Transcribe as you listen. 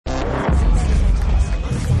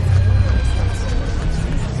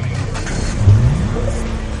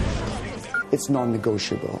It's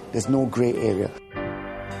non-negotiable. There's no grey area.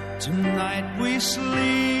 Tonight we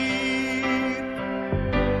sleep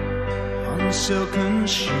on silken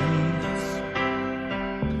sheets.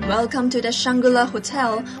 Welcome to the Shangri-la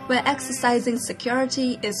Hotel, where exercising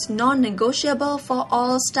security is non-negotiable for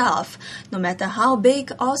all staff, no matter how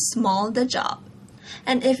big or small the job.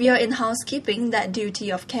 And if you're in housekeeping, that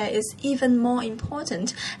duty of care is even more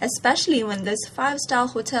important, especially when this 5-star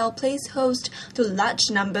hotel plays host to large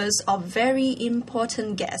numbers of very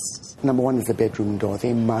important guests. Number one is the bedroom door.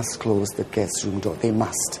 They must close the guest room door. They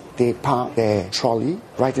must. They park their trolley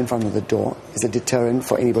right in front of the door. It's a deterrent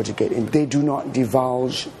for anybody to get in. They do not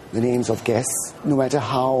divulge the names of guests, no matter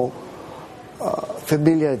how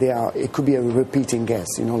familiar they are. It could be a repeating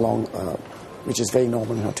guest, which is very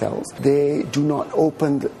normal in hotels. They do not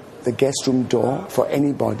open the guest room door for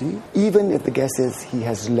anybody. Even if the guest says he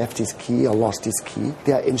has left his key or lost his key,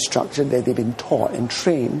 they are instructed, that they've been taught and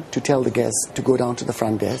trained to tell the guest to go down to the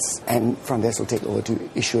front desk, and front desk will take over to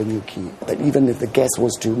issue a new key. But even if the guest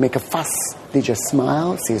was to make a fuss, they just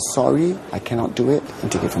smile, say sorry, I cannot do it,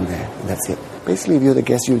 and take it from there. And that's it. Basically, if you're the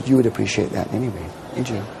guest, you would appreciate that anyway,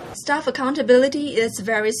 wouldn't you? Staff accountability is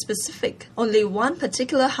very specific. Only one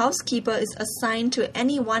particular housekeeper is assigned to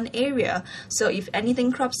any one area, so if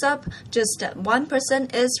anything crops up, just that one person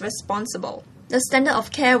is responsible. The standard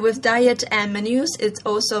of care with diet and menus is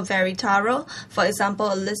also very thorough. For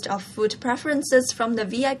example, a list of food preferences from the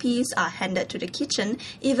VIPs are handed to the kitchen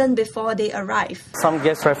even before they arrive. Some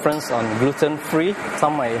guest preference on gluten-free,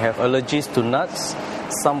 some might have allergies to nuts,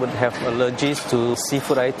 some would have allergies to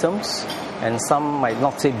seafood items, and some might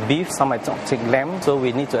not take beef, some might not take lamb, so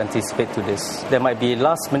we need to anticipate to this. There might be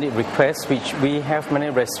last-minute requests, which we have many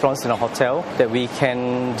restaurants in a hotel that we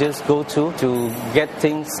can just go to get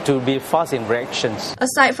things to be fast in reactions.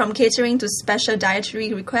 Aside from catering to special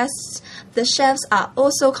dietary requests, the chefs are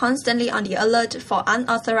also constantly on the alert for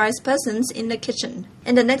unauthorized persons in the kitchen.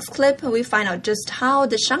 In the next clip, we find out just how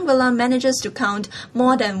the Shangri-La manages to count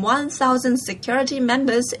more than 1,000 security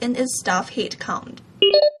members in its staff head count.